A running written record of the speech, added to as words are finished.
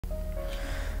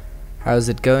How's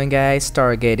it going, guys?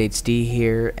 Stargate HD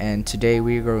here, and today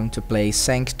we're going to play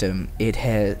Sanctum.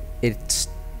 It's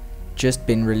just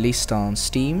been released on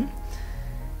Steam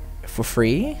for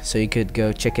free, so you could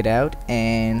go check it out,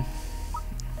 and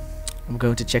I'm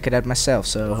going to check it out myself,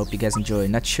 so I hope you guys enjoy.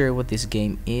 Not sure what this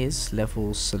game is.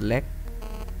 Level select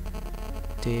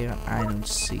there, I don't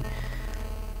see.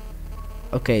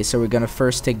 Okay, so we're gonna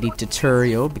first take the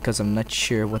tutorial because I'm not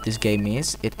sure what this game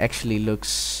is. It actually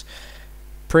looks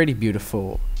pretty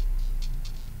beautiful.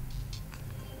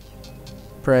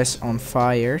 Press on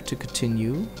fire to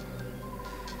continue.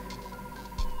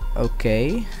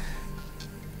 Okay.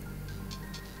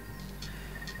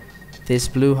 This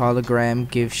blue hologram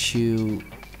gives you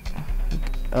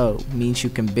means you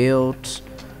can build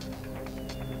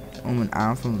om een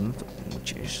aanval,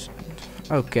 which is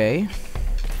okay.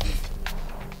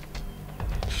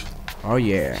 Oh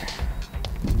yeah.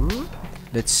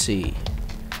 Let's see.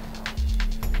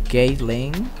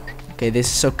 Gatling. Okay, this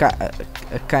is a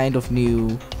kind of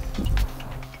new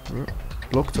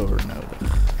bloktoren nodig.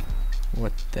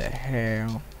 What the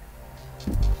hell?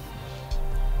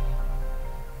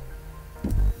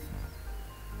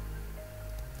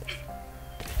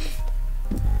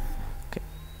 Okay,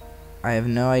 I have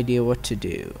no idea what to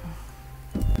do.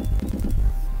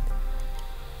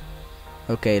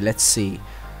 Okay, let's see.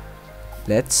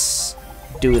 Let's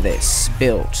do this.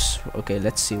 Build. Okay,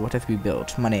 let's see. What have we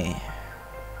built? Money.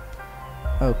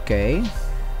 Okay.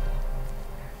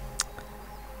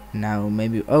 Now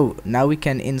maybe. Oh, now we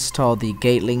can install the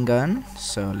Gatling gun.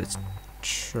 So let's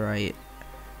try it.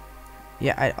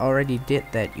 Yeah, I already did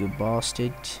that, you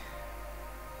bastard.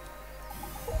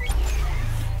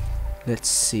 Let's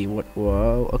see what.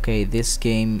 Whoa. Okay, this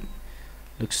game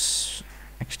looks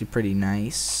actually pretty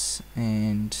nice.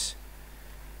 And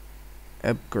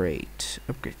upgrade.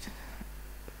 Okay.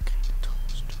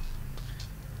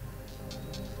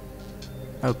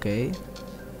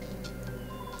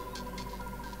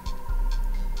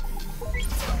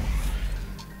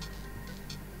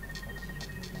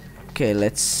 Okay,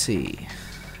 let's see.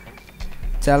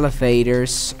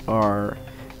 Televators are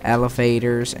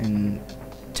elevators and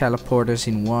teleporters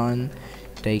in one.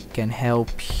 They can help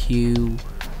you.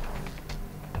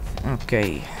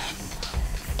 Okay.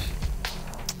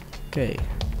 Okay.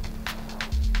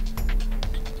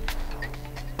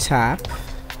 Tap.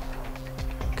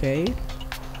 Okay.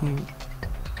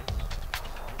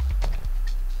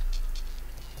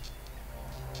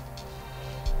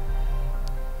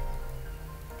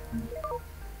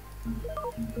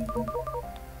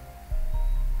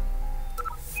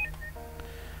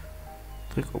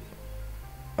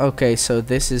 Okay, so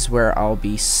this is where I'll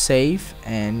be safe,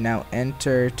 and now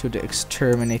enter to the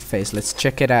exterminate phase. Let's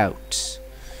check it out.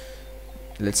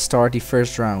 Let's start the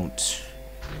first round.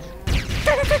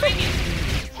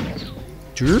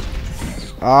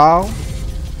 Oh,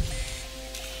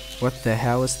 what the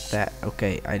hell is that?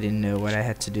 Okay, I didn't know what I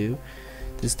had to do.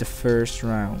 This is the first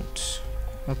round.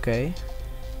 Okay.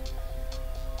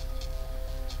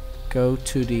 Go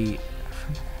to the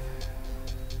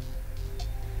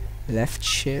left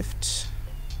shift.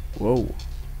 Whoa.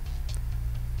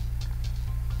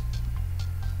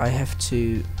 I have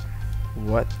to.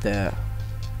 What the?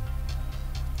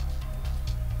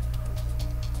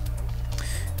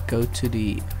 Go to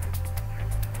the.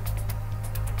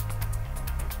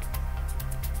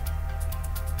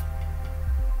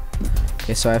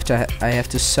 Okay, so I have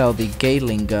to sell the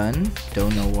Gatling gun.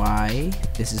 Don't know why.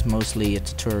 This is mostly a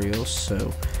tutorial,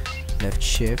 so left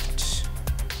shift.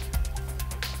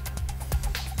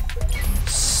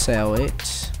 Sell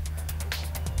it.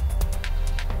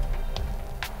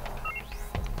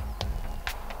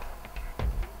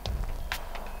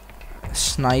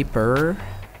 Sniper.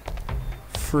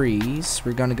 Freeze.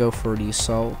 We're gonna go for the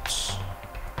assault.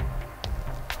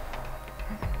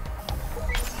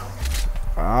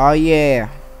 Oh yeah.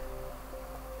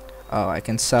 Oh, I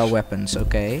can sell weapons.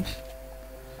 Okay.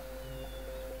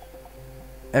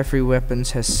 Every weapon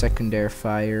has secondary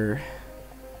fire.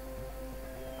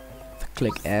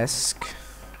 Click S.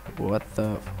 What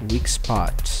the weak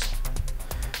spot?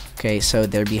 Okay, so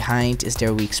their behind is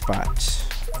their weak spot.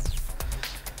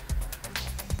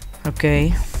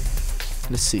 Okay.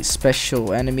 Let's see.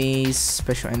 Special enemies.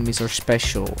 Special enemies are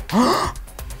special.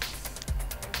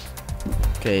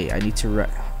 Okay, I need to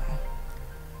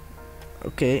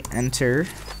okay, enter.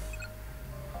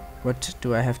 What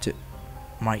do I have to?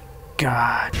 My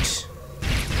God.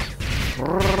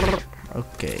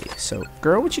 Okay, so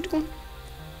girl, what you doing?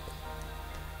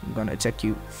 I'm gonna attack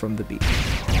you from the beat.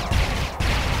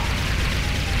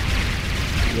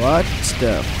 What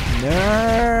the?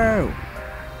 No!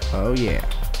 Oh yeah.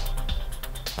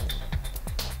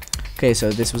 Okay,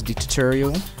 so this was the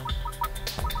tutorial.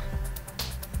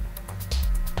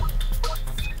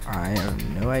 I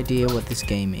have no idea what this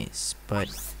game is, but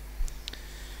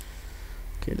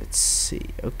okay, let's see.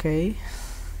 Okay,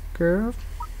 girl,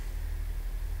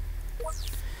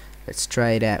 let's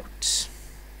try it out.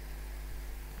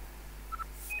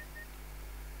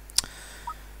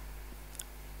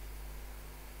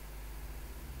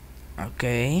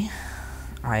 Okay,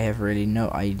 I have really no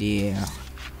idea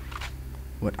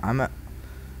what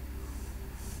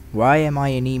why am I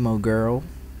an emo girl?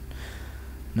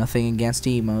 Nothing against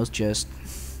emos, just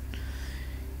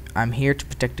I'm here to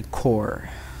protect the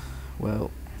core. Well,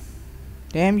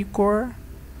 damn you, core.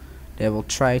 They will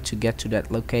try to get to that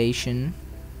location.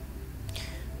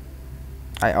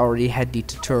 I already had the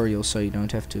tutorial, so you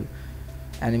don't have to.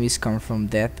 Enemies come from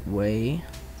that way.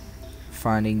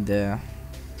 Finding the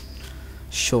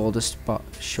shortest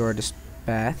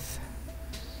path.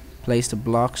 Place the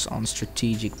blocks on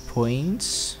strategic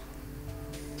points.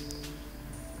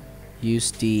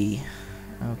 Use the...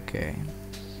 okay.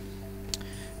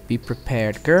 Be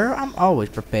prepared. Girl, I'm always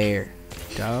prepared.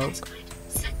 Dog.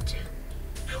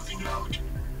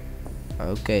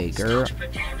 Okay, girl.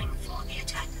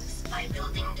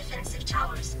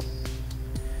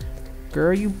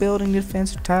 Girl, you building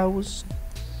defensive towers?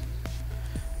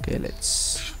 Okay,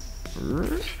 let's...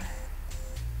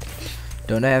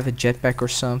 don't I have a jetpack or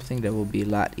something? That will be a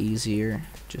lot easier.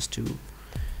 Just to...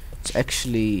 it's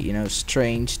actually, you know,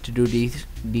 strange to do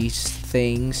these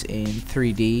things in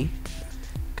 3D.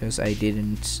 Because I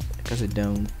don't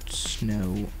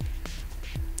know.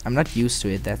 I'm not used to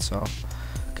it, that's all.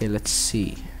 Okay, let's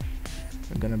see.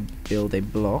 I'm gonna build a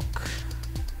block.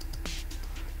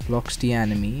 Blocks the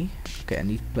enemy. Okay, I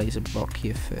need to place a block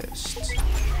here first.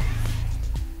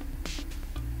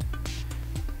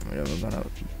 We're gonna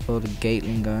build a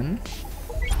Gatling gun.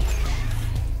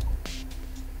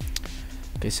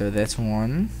 Okay, so that's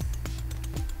one.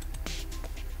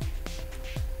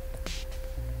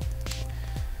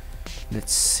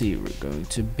 Let's see, we're going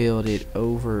to build it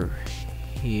over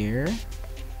here.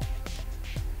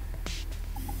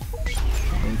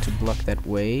 I'm going to block that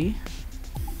way.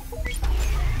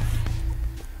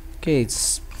 Okay,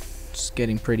 it's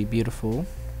getting pretty beautiful.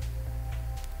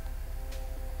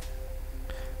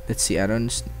 Let's see, I don't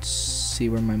see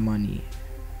where my money.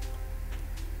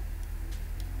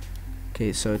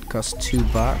 Okay, so it costs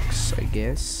 $2, I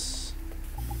guess.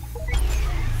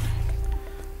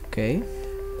 Okay.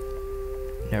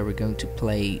 Now we're going to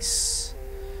place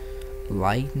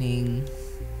lightning.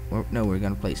 Or no, we're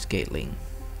gonna place Gatling.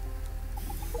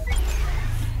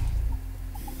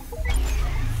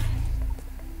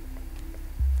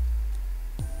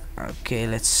 Okay,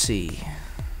 let's see.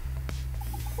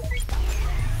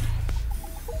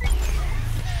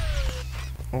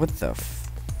 What the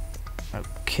f...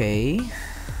 okay.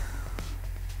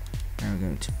 Now we're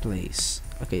going to place...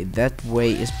 okay, that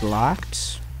way is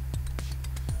blocked.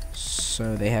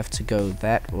 So they have to go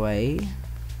that way.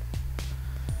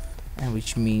 And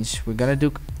which means we're gonna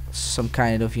do some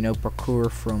kind of, you know,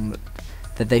 parkour from...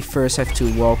 that they first have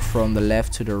to walk from the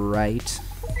left to the right.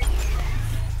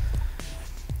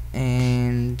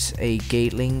 And a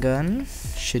Gatling gun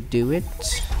should do it.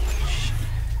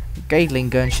 Gatling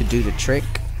gun should do the trick.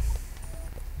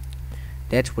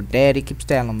 That's what Daddy keeps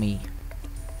telling me.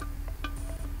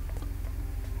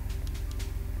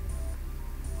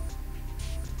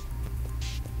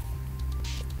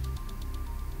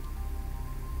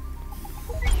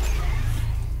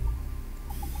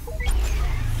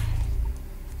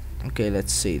 Okay,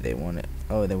 let's see. They want it.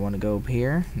 Oh, they want to go up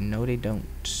here? No, they don't.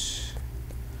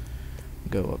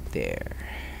 Go up there.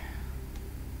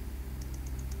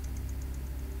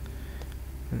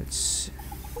 Let's see.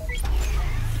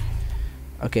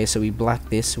 Okay, so we block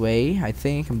this way. I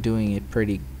think I'm doing it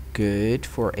pretty good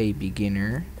for a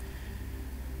beginner.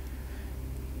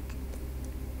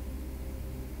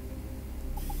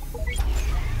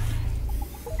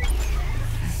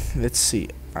 Let's see.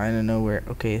 I don't know where.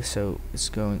 Okay, so it's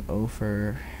going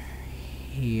over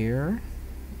here.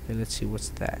 Okay, let's see what's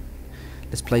that.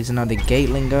 Let's place another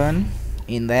Gatling gun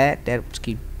in that. That would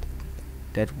keep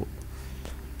that.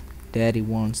 Daddy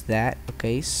wants that.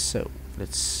 Okay, so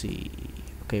let's see.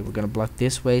 Okay, we're gonna block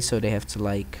this way, so they have to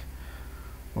like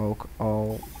walk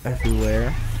all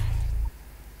everywhere.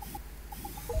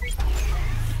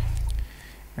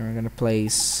 And we're gonna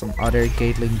place some other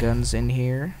Gatling guns in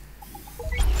here.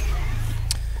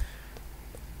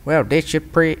 Well,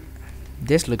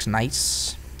 this looks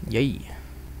nice. Yay.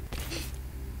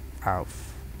 Ow.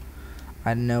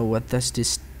 I don't know, what does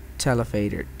this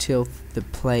televator tilt the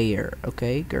player?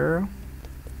 Okay, girl.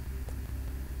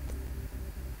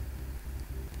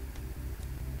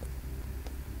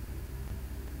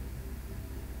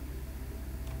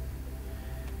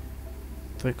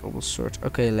 Breakable sword.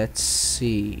 Okay, let's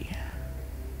see.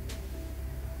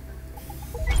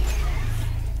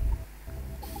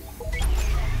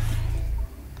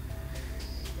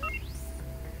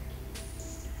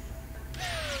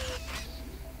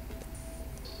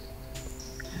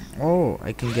 Oh,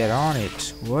 I can get on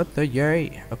it. What the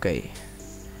yay? Okay.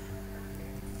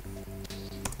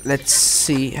 Let's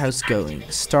see how it's going.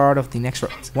 Start of the next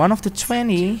round. 1 of the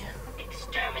 20.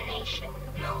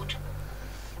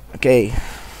 Okay,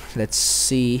 let's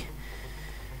see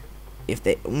if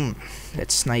they.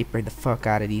 Let's sniper the fuck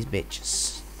out of these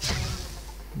bitches.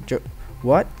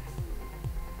 What?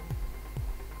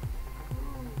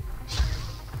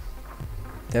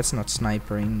 That's not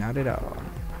snipering, not at all.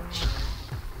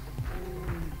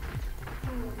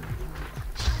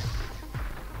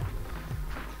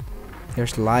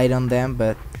 There's light on them,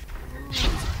 but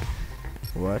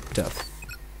what the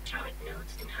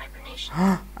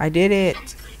I did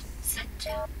it!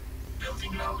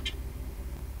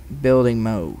 Building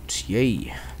mode,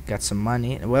 yay. Got some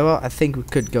money. Well, I think we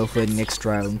could go for the next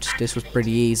round. This was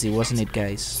pretty easy, wasn't it,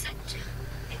 guys?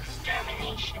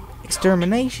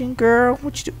 Extermination, girl.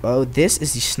 What you do? Oh, this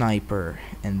is the sniper.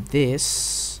 And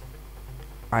this,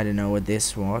 I don't know what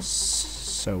this was.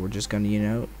 So we're just gonna, you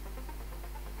know.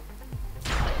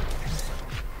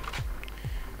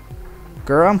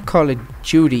 Girl, I'm calling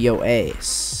Judy your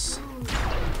ass.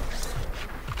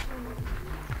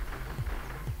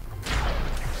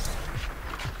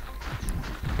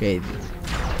 Okay,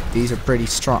 these are pretty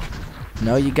strong.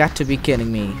 No, you got to be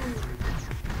kidding me.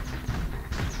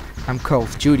 I'm Call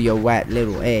of Duty your white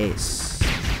little ass.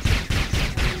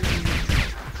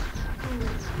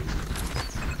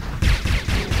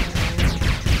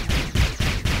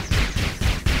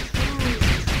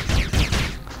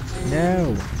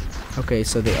 No. Okay,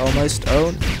 so they almost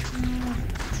own.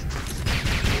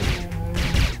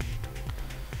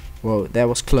 Whoa, that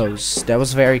was close. That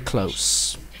was very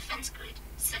close.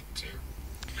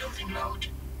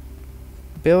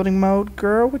 Building mode,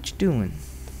 girl, what you doing?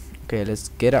 Okay, let's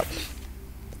get up.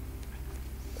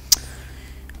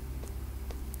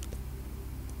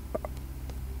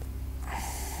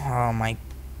 Oh my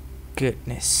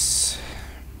goodness.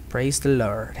 Praise the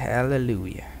Lord.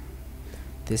 Hallelujah.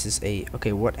 This is a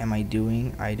okay, what am I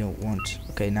doing? I don't want.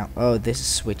 Okay, now this is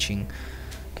switching.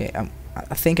 Okay,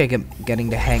 I think I am getting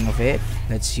the hang of it.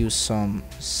 Let's use some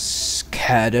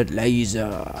scattered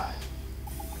laser.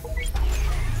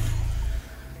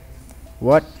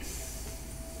 What?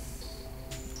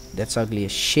 That's ugly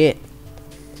as shit.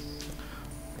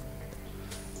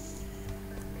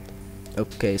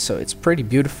 Okay, so it's pretty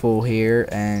beautiful here,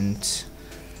 and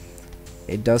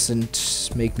it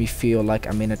doesn't make me feel like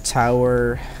I'm in a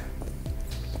tower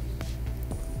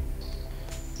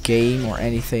game or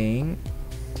anything.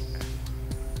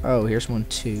 Oh, here's one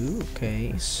too.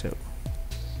 Okay, so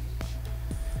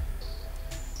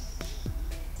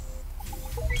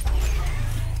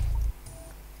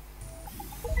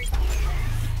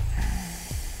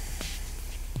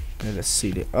let's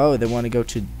see. Oh, they want to go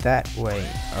to that way.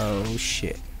 Oh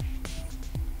shit.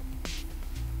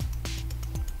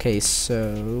 Okay,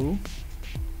 so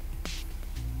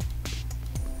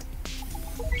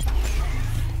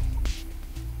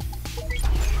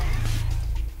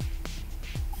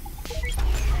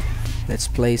let's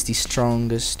place the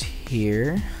strongest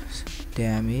here.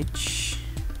 Damage.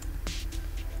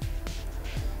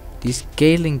 These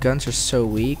Gatling guns are so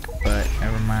weak, but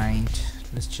never mind.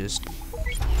 Let's just.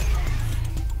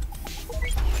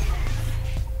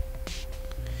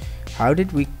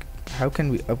 How can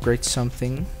we upgrade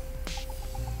something?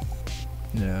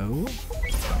 No.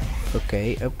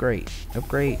 Okay, upgrade.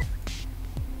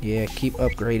 Yeah, keep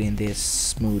upgrading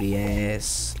this smoothie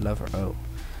ass lover. Oh,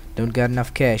 don't got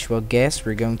enough cash. Well, guess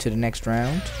we're going to the next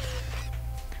round.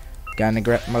 Gonna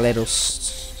grab my little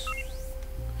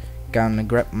gonna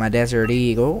grab my Desert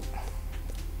Eagle.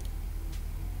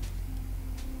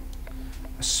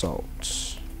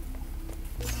 Assault.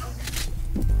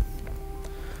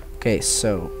 Okay,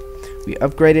 so we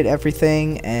upgraded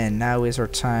everything, and now is our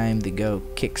time to go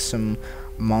kick some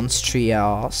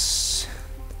monsters.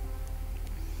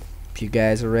 If you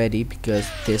guys are ready, because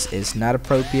this is not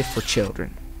appropriate for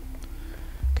children.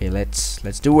 Okay, let's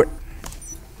do it.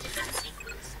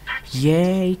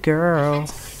 Yay, girl!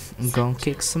 I'm gonna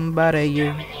kick somebody,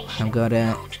 you. I'm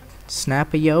gonna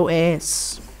snap your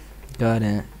ass.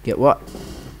 Gonna get what?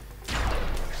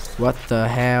 What the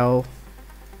hell?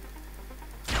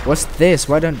 What's this?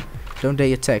 Why don't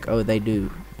they attack? Oh, they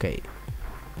do. Okay.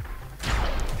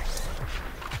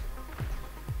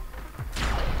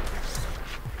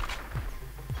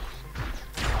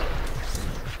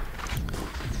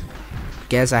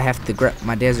 guess I have to grab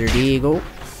my Desert Eagle.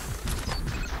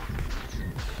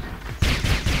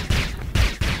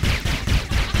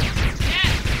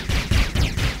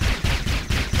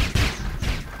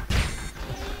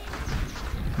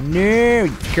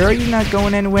 No, girl, you're not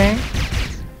going anywhere.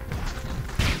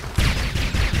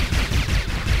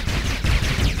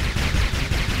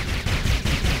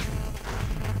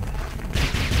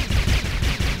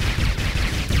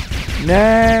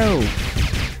 No!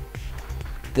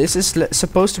 This is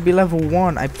supposed to be level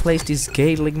 1. I placed these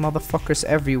Gatling motherfuckers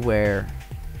everywhere.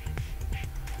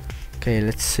 Okay,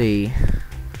 let's see.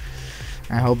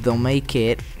 I hope they'll make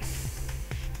it.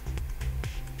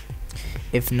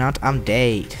 If not, I'm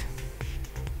dead.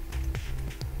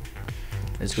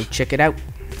 Let's go check it out.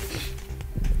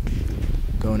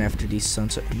 Going after these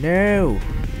sons of... No!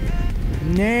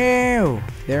 No!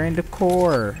 They're in the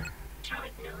core.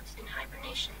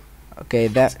 Okay,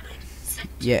 that...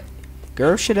 Yeah.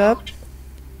 Girl, shut up.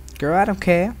 Girl, I don't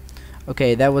care.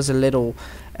 Okay, that was a little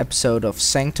episode of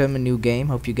Sanctum, a new game.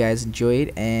 Hope you guys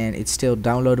enjoyed. And it's still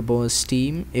downloadable on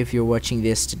Steam if you're watching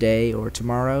this today or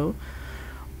tomorrow.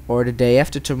 Or the day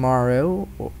after tomorrow.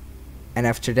 And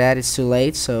after that, it's too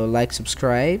late. So like,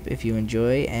 subscribe if you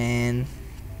enjoy. And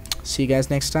see you guys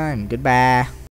next time. Goodbye.